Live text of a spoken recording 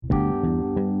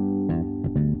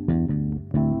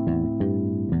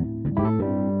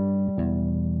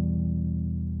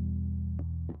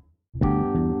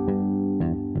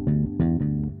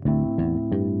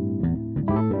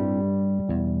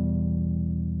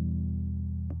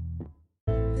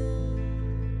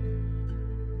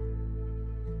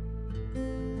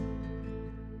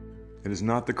It is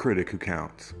not the critic who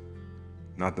counts,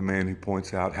 not the man who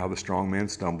points out how the strong man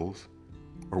stumbles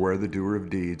or where the doer of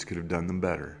deeds could have done them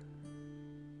better.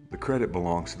 The credit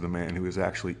belongs to the man who is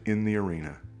actually in the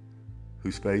arena,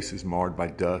 whose face is marred by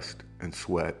dust and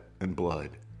sweat and blood,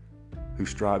 who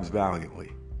strives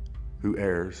valiantly, who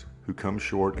errs, who comes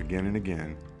short again and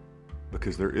again,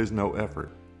 because there is no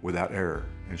effort without error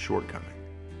and shortcoming,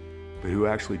 but who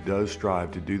actually does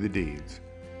strive to do the deeds,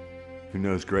 who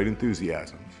knows great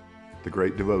enthusiasms, the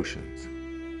great devotions,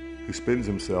 who spends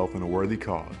himself in a worthy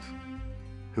cause,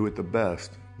 who at the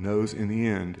best knows in the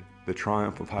end the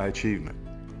triumph of high achievement,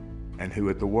 and who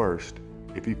at the worst,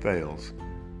 if he fails,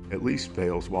 at least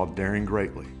fails while daring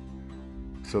greatly,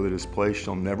 so that his place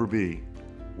shall never be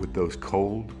with those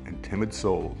cold and timid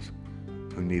souls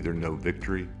who neither know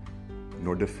victory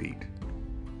nor defeat.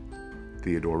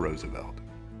 Theodore Roosevelt.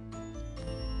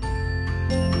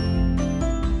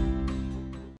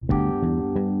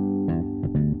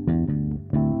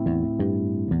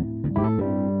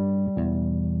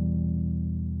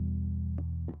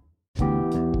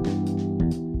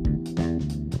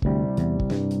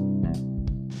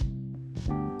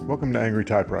 Welcome to Angry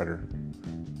Typewriter,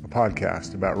 a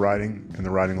podcast about writing and the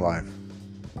writing life.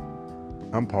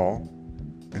 I'm Paul,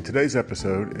 and today's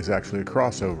episode is actually a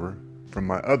crossover from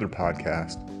my other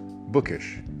podcast,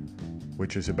 Bookish,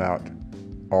 which is about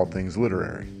all things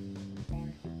literary.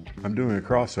 I'm doing a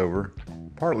crossover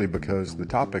partly because the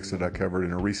topics that I covered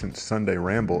in a recent Sunday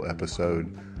Ramble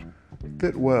episode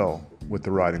fit well with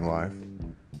the writing life,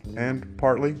 and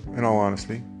partly, in all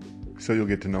honesty, so you'll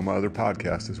get to know my other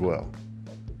podcast as well.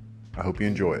 I hope you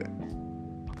enjoy it.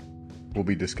 We'll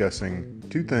be discussing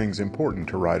two things important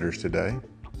to writers today: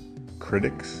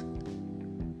 critics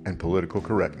and political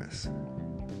correctness.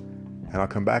 And I'll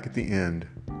come back at the end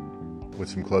with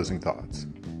some closing thoughts.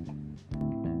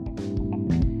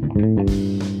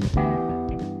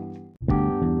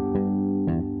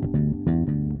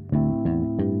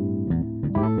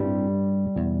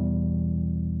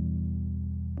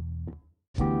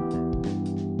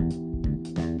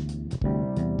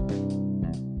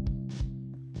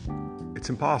 It's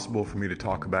impossible for me to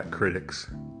talk about critics,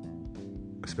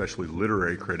 especially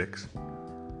literary critics,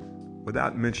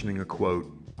 without mentioning a quote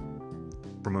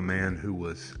from a man who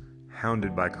was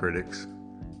hounded by critics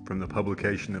from the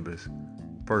publication of his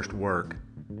first work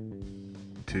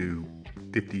to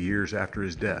 50 years after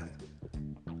his death,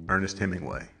 Ernest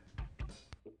Hemingway.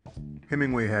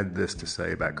 Hemingway had this to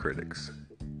say about critics.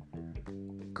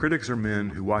 Critics are men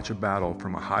who watch a battle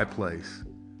from a high place,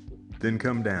 then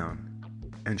come down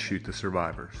and shoot the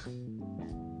survivors.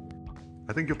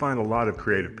 I think you'll find a lot of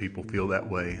creative people feel that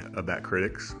way about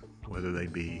critics, whether they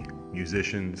be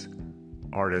musicians,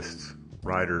 artists,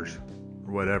 writers,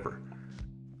 or whatever.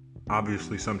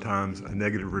 Obviously, sometimes a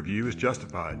negative review is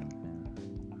justified,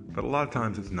 but a lot of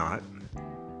times it's not,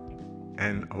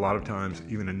 and a lot of times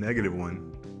even a negative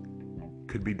one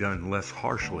could be done less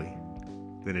harshly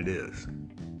than it is.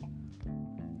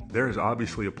 There is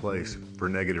obviously a place for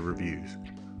negative reviews.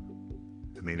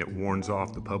 I mean, it warns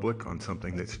off the public on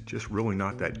something that's just really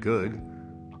not that good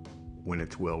when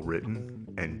it's well written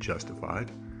and justified.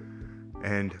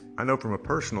 And I know from a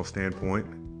personal standpoint,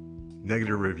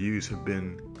 negative reviews have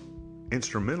been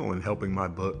instrumental in helping my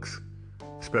books,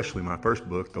 especially my first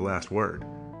book, The Last Word.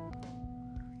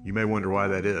 You may wonder why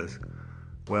that is.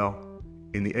 Well,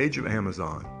 in the age of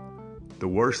Amazon, the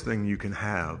worst thing you can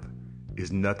have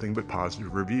is nothing but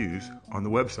positive reviews on the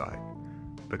website.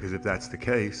 Because if that's the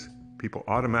case, people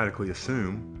automatically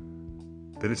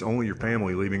assume that it's only your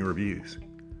family leaving reviews.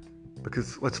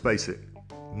 Because let's face it,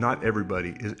 not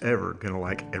everybody is ever going to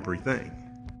like everything.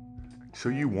 So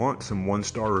you want some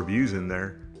one-star reviews in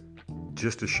there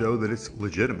just to show that it's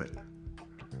legitimate.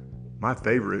 My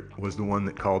favorite was the one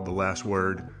that called The Last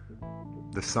Word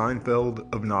the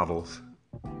Seinfeld of novels,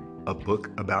 a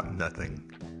book about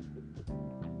nothing.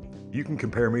 You can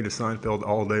compare me to Seinfeld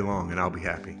all day long and I'll be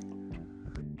happy.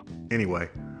 Anyway,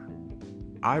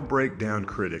 I break down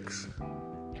critics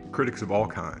of all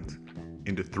kinds,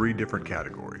 into three different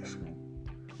categories: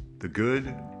 the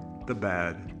good, the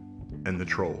bad, and the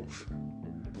trolls.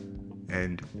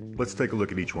 And let's take a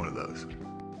look at each one of those.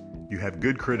 You have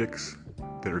good critics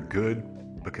that are good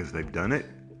because they've done it,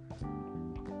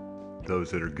 those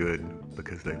that are good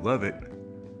because they love it,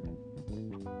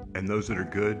 and those that are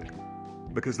good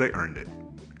because they earned it.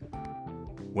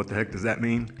 What the heck does that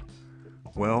mean?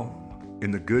 Well, in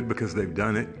the good because they've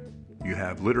done it, you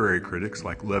have literary critics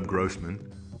like Lev Grossman,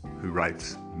 who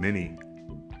writes many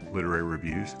literary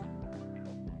reviews.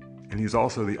 And he's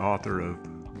also the author of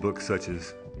books such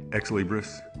as Ex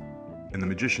Libris and the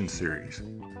Magician series.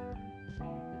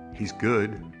 He's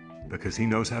good because he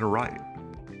knows how to write.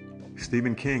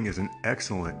 Stephen King is an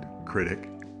excellent critic,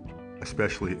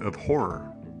 especially of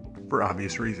horror, for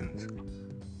obvious reasons.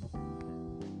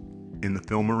 In the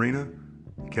film arena,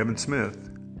 Kevin Smith,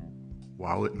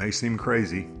 while it may seem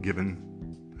crazy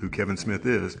given who Kevin Smith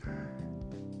is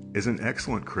an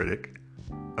excellent critic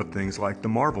of things like the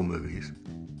Marvel movies,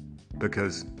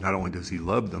 because not only does he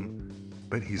love them,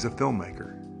 but he's a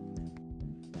filmmaker.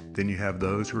 Then you have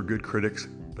those who are good critics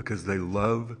because they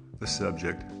love the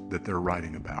subject that they're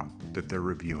writing about, that they're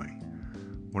reviewing.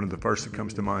 One of the first that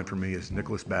comes to mind for me is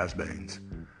Nicholas Basbanes,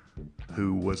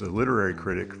 who was a literary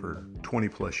critic for 20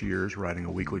 plus years, writing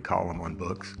a weekly column on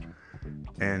books,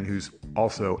 and who's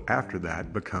also, after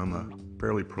that, become a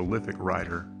fairly prolific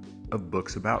writer of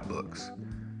books about books.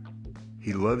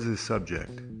 He loves his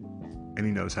subject, and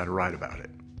he knows how to write about it.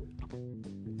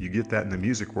 You get that in the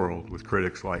music world with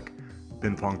critics like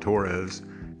Ben Fong Torres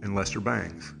and Lester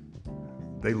Bangs.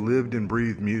 They lived and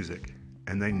breathed music,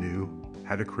 and they knew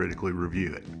how to critically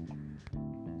review it.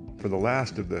 For the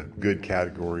last of the good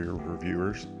category of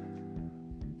reviewers,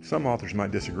 some authors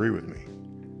might disagree with me,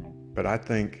 but I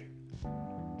think,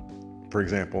 for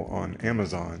example, on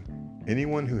Amazon,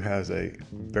 anyone who has a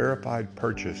verified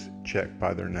purchase check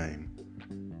by their name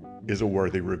is a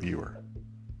worthy reviewer,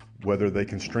 whether they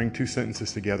can string two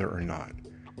sentences together or not.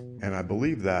 And I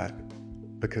believe that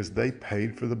because they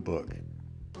paid for the book.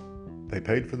 They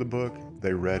paid for the book,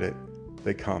 they read it,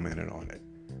 they commented on it.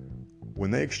 When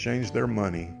they exchanged their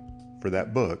money for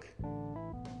that book,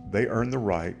 they earn the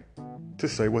right to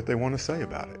say what they want to say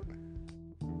about it.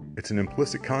 It's an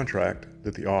implicit contract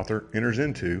that the author enters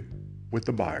into with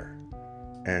the buyer.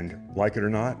 And like it or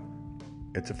not,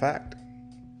 it's a fact.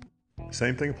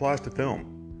 Same thing applies to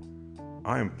film.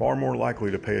 I am far more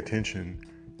likely to pay attention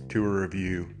to a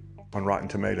review on Rotten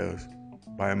Tomatoes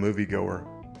by a moviegoer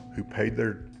who paid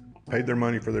their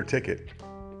money for their ticket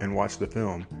and watched the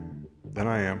film than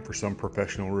I am for some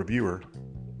professional reviewer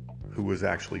who was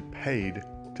actually paid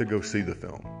to go see the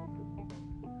film.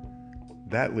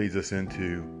 That leads us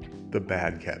into the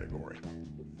bad category.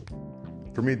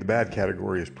 For me, the bad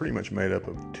category is pretty much made up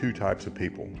of two types of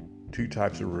people, two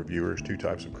types of reviewers, two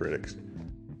types of critics,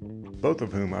 both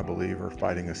of whom I believe are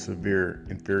fighting a severe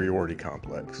inferiority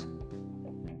complex.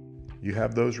 You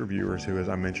have those reviewers who, as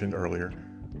I mentioned earlier,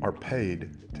 are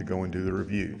paid to go and do the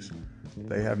reviews.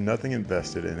 They have nothing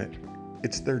invested in it.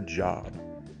 It's their job.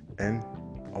 And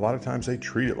a lot of times they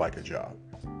treat it like a job.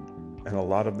 And a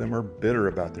lot of them are bitter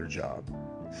about their job.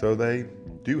 So they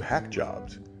do hack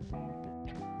jobs.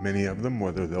 Many of them,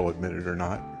 whether they'll admit it or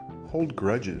not, hold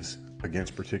grudges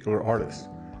against particular artists.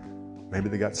 Maybe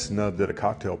they got snubbed at a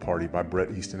cocktail party by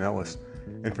Bret Easton Ellis,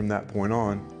 and from that point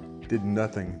on, did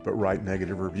nothing but write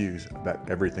negative reviews about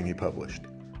everything he published.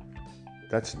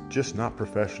 That's just not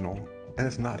professional, and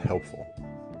it's not helpful.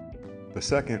 The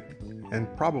second, and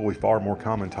probably far more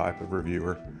common type of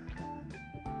reviewer,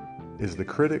 is the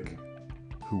critic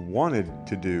who wanted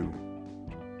to do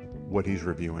what he's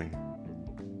reviewing,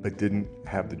 but didn't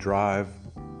have the drive,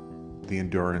 the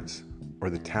endurance, or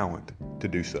the talent to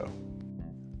do so.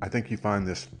 I think you find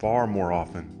this far more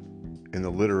often in the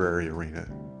literary arena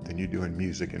than you do in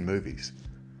music and movies,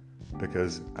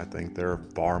 because I think there are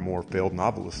far more failed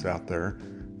novelists out there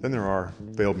than there are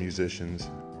failed musicians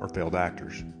or failed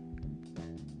actors.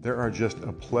 There are just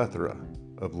a plethora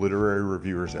of literary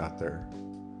reviewers out there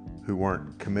who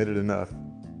weren't committed enough,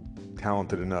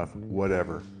 talented enough,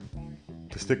 whatever,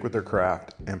 to stick with their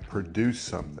craft and produce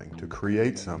something, to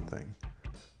create something,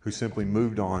 who simply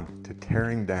moved on to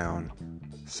tearing down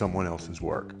someone else's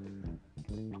work.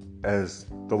 As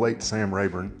the late Sam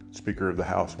Rayburn, Speaker of the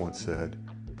House, once said,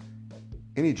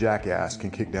 "Any jackass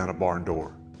can kick down a barn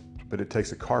door, but it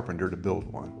takes a carpenter to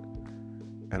build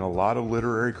one." And a lot of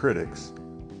literary critics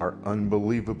are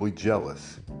unbelievably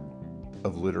jealous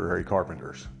of literary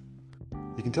carpenters.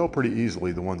 You can tell pretty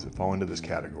easily the ones that fall into this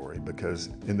category because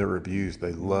in their reviews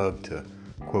they love to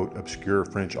quote obscure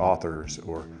French authors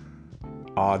or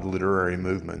odd literary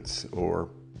movements or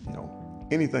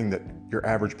anything that your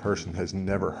average person has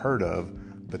never heard of,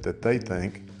 but that they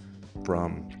think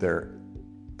from their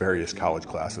various college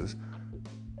classes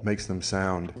makes them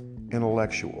sound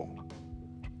intellectual.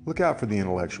 Look out for the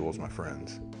intellectuals, my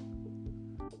friends.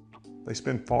 They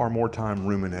spend far more time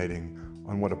ruminating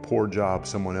on what a poor job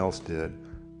someone else did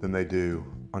than they do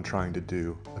on trying to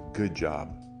do a good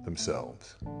job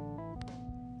themselves.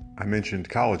 I mentioned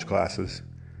college classes,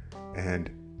 and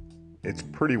it's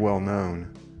pretty well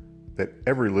known that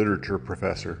every literature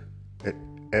professor at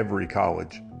every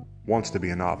college wants to be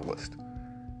a novelist.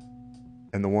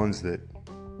 And the ones that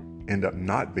end up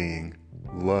not being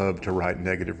love to write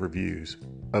negative reviews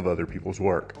of other people's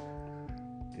work.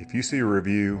 If you see a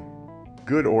review,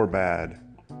 good or bad,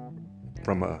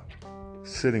 from a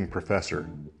sitting professor,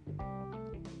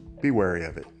 be wary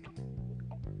of it.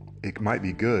 It might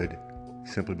be good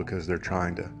simply because they're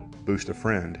trying to boost a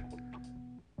friend,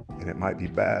 and it might be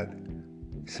bad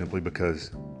simply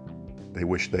because they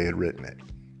wish they had written it.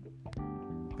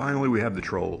 Finally, we have the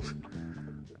trolls.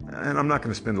 And I'm not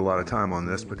going to spend a lot of time on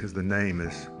this because the name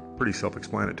is pretty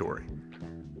self-explanatory.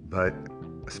 But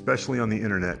especially on the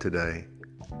internet today,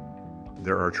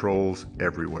 there are trolls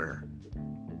everywhere.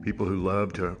 People who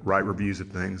love to write reviews of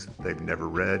things they've never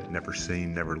read, never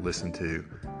seen, never listened to,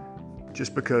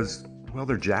 just because, well,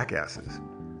 they're jackasses.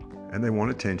 And they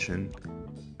want attention,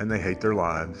 and they hate their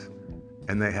lives,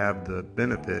 and they have the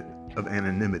benefit of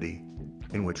anonymity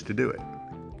in which to do it.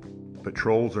 But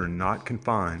trolls are not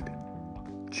confined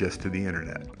just to the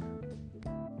internet.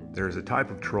 There's a type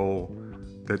of troll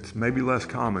that's maybe less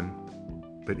common,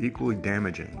 but equally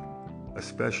damaging,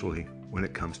 especially when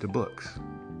it comes to books.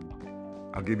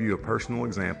 I'll give you a personal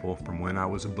example from when I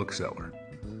was a bookseller.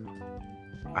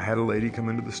 I had a lady come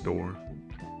into the store,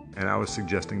 and I was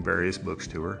suggesting various books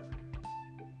to her,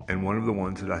 and one of the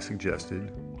ones that I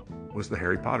suggested was the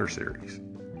Harry Potter series.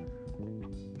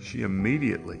 She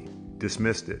immediately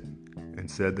dismissed it and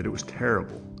said that it was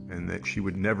terrible and that she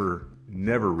would never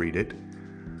read it.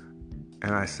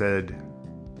 And I said,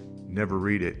 never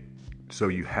read it, so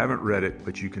you haven't read it,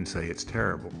 but you can say it's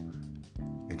terrible.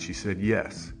 And she said,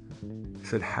 yes. I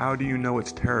said, how do you know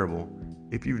it's terrible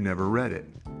if you've never read it?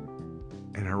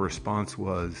 And her response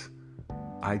was,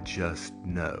 I just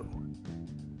know.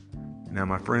 Now,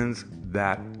 my friends,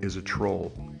 that is a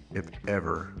troll, if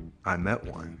ever I met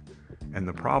one. And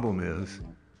the problem is,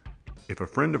 if a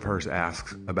friend of hers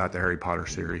asks about the Harry Potter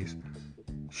series,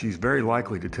 she's very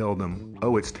likely to tell them,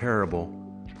 oh, it's terrible,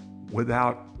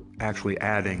 without actually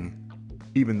adding,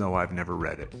 even though I've never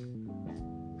read it.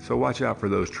 So watch out for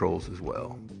those trolls as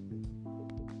well.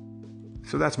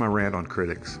 So that's my rant on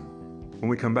critics. When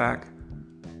we come back,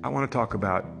 I want to talk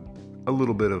about a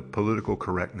little bit of political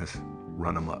correctness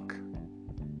run amok.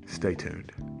 Stay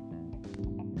tuned.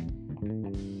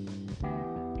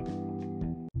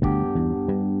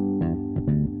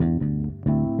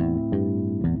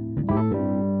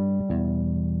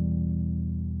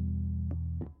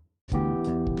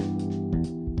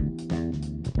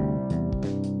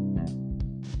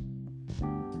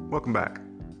 Welcome back.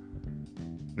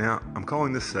 Now, I'm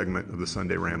calling this segment of the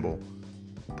Sunday Ramble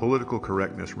Political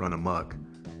Correctness Run Amok,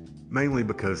 mainly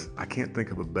because I can't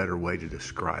think of a better way to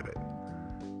describe it.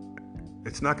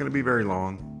 It's not going to be very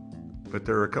long, but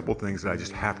there are a couple things that I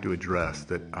just have to address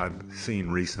that I've seen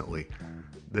recently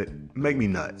that make me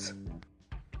nuts.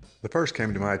 The first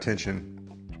came to my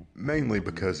attention mainly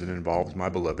because it involves my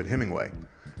beloved Hemingway.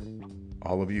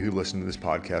 All of you who listen to this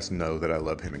podcast know that I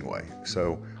love Hemingway,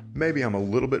 so maybe I'm a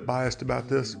little bit biased about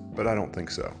this, but I don't think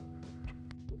so.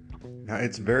 Now,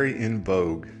 it's very in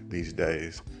vogue these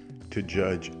days to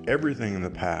judge everything in the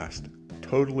past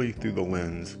totally through the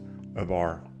lens of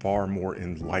our far more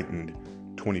enlightened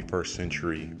 21st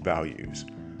century values,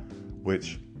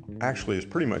 which actually has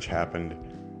pretty much happened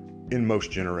in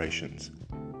most generations.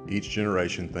 Each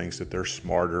generation thinks that they're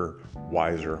smarter,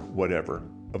 wiser, whatever,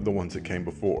 of the ones that came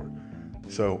before.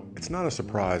 So it's not a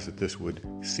surprise that this would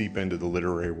seep into the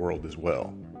literary world as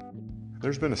well.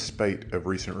 There's been a spate of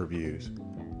recent reviews,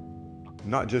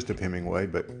 not just of Hemingway,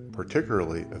 but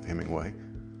particularly of Hemingway,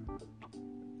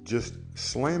 just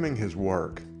slamming his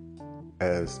work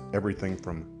as everything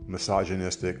from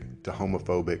misogynistic to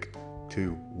homophobic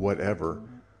to whatever,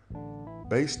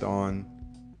 based on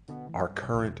our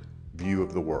current view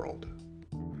of the world.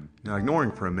 Now,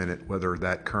 ignoring for a minute whether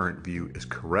that current view is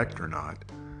correct or not,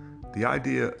 the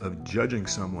idea of judging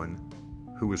someone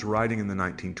who was writing in the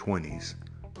 1920s,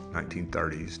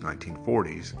 1930s,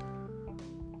 1940s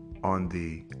on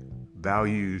the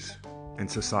values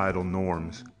and societal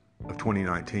norms of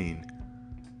 2019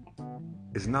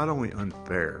 is not only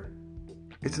unfair,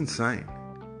 it's insane.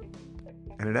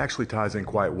 And it actually ties in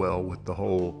quite well with the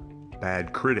whole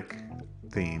bad critic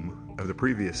theme of the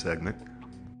previous segment,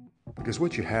 because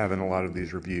what you have in a lot of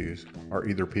these reviews are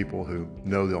either people who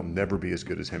know they'll never be as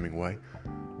good as Hemingway,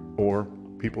 or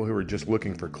people who are just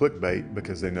looking for clickbait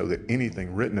because they know that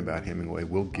anything written about Hemingway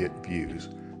will get views.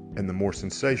 And the more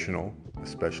sensational,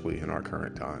 especially in our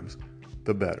current times,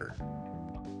 the better.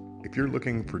 If you're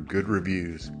looking for good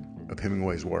reviews of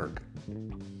Hemingway's work,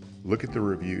 look at the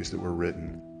reviews that were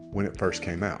written when it first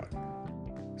came out.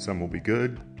 Some will be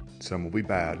good, some will be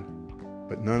bad,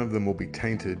 but none of them will be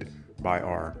tainted by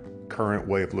our current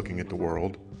way of looking at the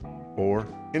world, or,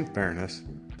 in fairness,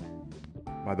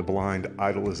 by the blind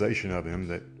idolization of him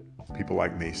that people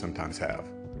like me sometimes have.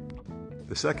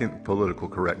 The second political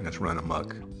correctness run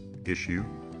amok issue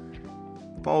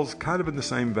falls kind of in the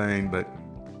same vein, but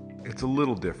it's a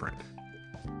little different.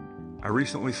 I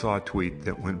recently saw a tweet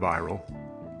that went viral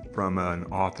from an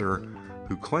author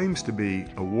who claims to be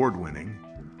award-winning,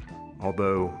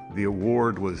 although the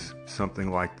award was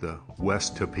something like the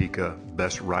West Topeka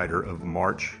Best Writer of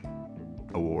March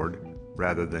award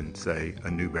rather than, say,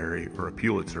 a Newbery or a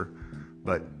Pulitzer,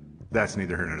 but that's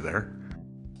neither here nor there.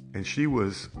 And she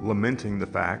was lamenting the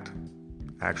fact,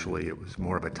 actually it was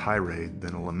more of a tirade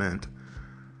than a lament,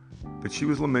 but she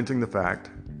was lamenting the fact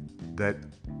that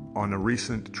on a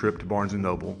recent trip to Barnes &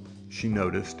 Noble, she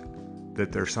noticed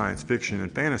that their science fiction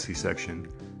and fantasy section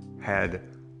had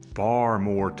far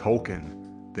more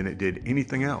Tolkien than it did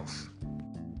anything else.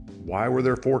 Why were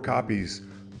there 4 copies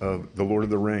of The Lord of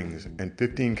the Rings and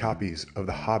 15 copies of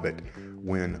The Hobbit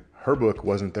when her book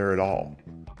wasn't there at all?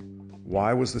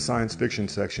 Why was the science fiction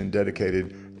section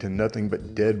dedicated to nothing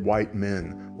but dead white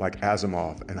men like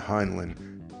Asimov and Heinlein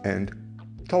and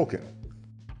Tolkien?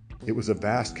 It was a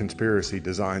vast conspiracy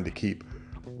designed to keep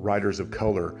writers of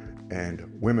color and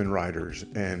women writers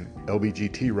and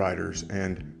LBGT writers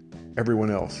and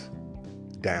everyone else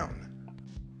down.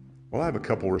 Well, I have a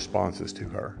couple responses to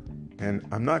her, and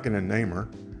I'm not going to name her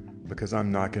because I'm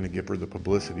not going to give her the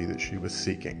publicity that she was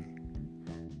seeking.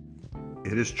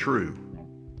 It is true,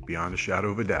 beyond a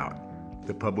shadow of a doubt,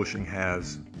 that publishing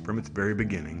has, from its very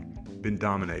beginning, been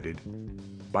dominated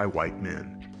by white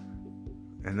men.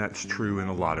 And that's true in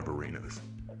a lot of arenas.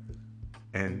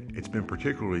 And it's been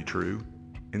particularly true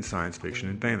in science fiction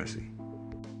and fantasy.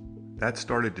 That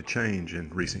started to change in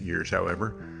recent years,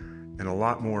 however, and a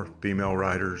lot more female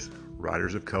writers,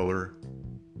 writers of color,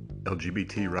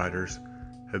 LGBT writers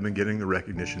have been getting the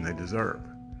recognition they deserve.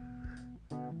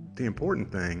 The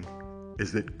important thing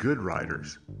is that good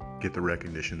writers get the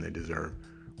recognition they deserve,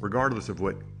 regardless of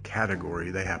what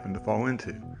category they happen to fall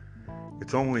into.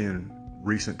 It's only in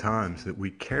recent times that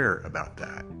we care about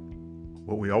that.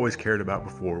 What we always cared about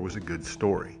before was a good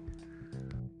story.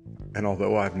 And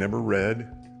although I've never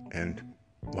read, and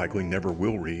likely never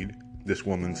will read, this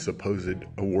woman's supposed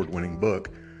award-winning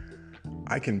book,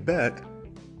 I can bet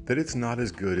that it's not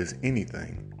as good as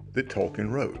anything that Tolkien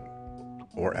wrote,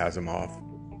 or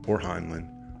Asimov, or Heinlein,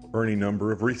 or any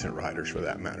number of recent writers for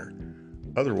that matter.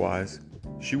 Otherwise,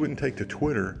 she wouldn't take to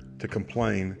Twitter to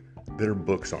complain that her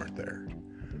books aren't there.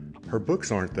 Her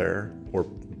books aren't there, or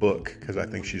book, because I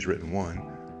think she's written one,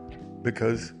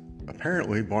 because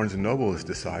apparently Barnes & Noble has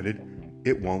decided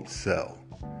it won't sell.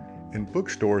 And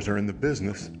bookstores are in the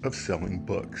business of selling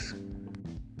books.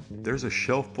 There's a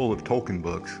shelf full of Tolkien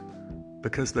books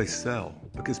because they sell,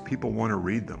 because people want to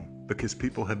read them, because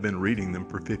people have been reading them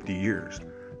for 50 years.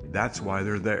 That's why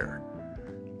they're there.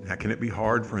 Now, can it be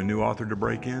hard for a new author to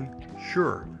break in?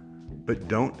 Sure. But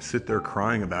don't sit there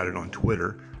crying about it on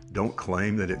Twitter. Don't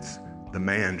claim that it's the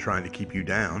man trying to keep you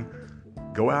down.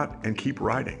 Go out and keep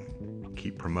writing,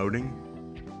 keep promoting,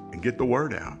 and get the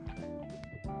word out.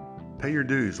 Pay your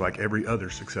dues like every other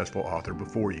successful author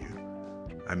before you.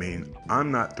 I mean,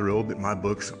 I'm not thrilled that my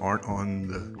books aren't on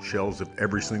the shelves of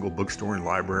every single bookstore and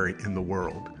library in the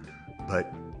world,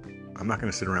 but I'm not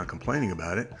going to sit around complaining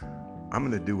about it. I'm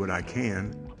going to do what I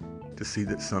can to see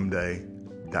that someday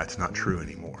that's not true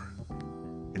anymore.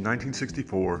 In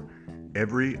 1964,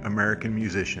 every American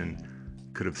musician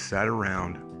could have sat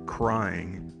around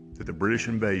crying that the British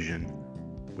invasion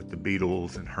with the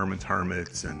Beatles and Herman's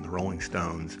Hermits and the Rolling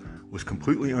Stones was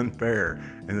completely unfair,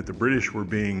 and that the British were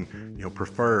being,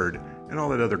 preferred and all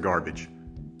that other garbage.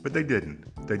 But they didn't.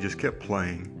 They just kept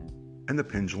playing, and the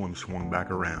pendulum swung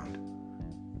back around.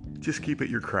 Just keep at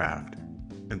your craft,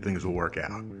 and things will work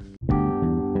out.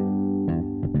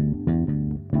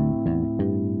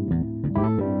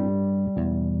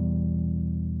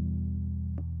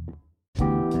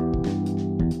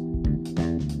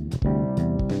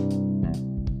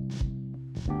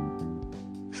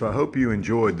 So I hope you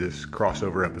enjoyed this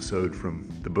crossover episode from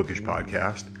the Bookish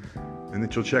Podcast, and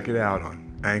that you'll check it out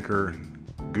on Anchor, and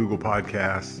Google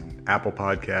Podcasts, Apple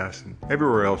Podcasts, and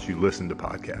everywhere else you listen to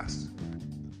podcasts.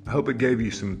 I hope it gave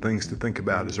you some things to think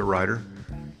about as a writer,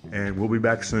 and we'll be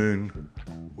back soon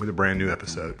with a brand new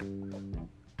episode.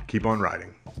 Keep on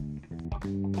writing.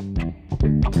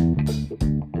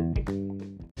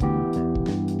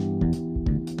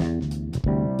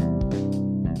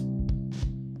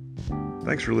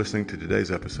 Thanks for listening to today's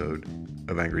episode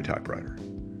of Angry Typewriter.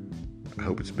 I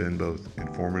hope it's been both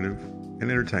informative and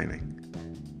entertaining,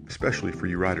 especially for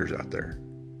you writers out there.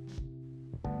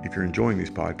 If you're enjoying these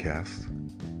podcasts,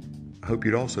 I hope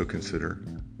you'd also consider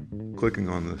clicking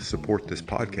on the Support This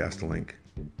Podcast link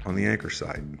on the Anchor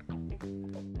site.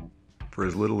 For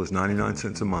as little as 99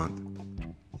 cents a month,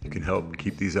 you can help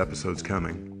keep these episodes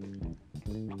coming,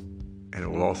 and it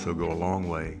will also go a long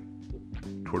way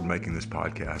toward making this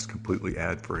podcast completely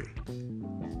ad-free.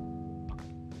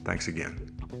 Thanks again.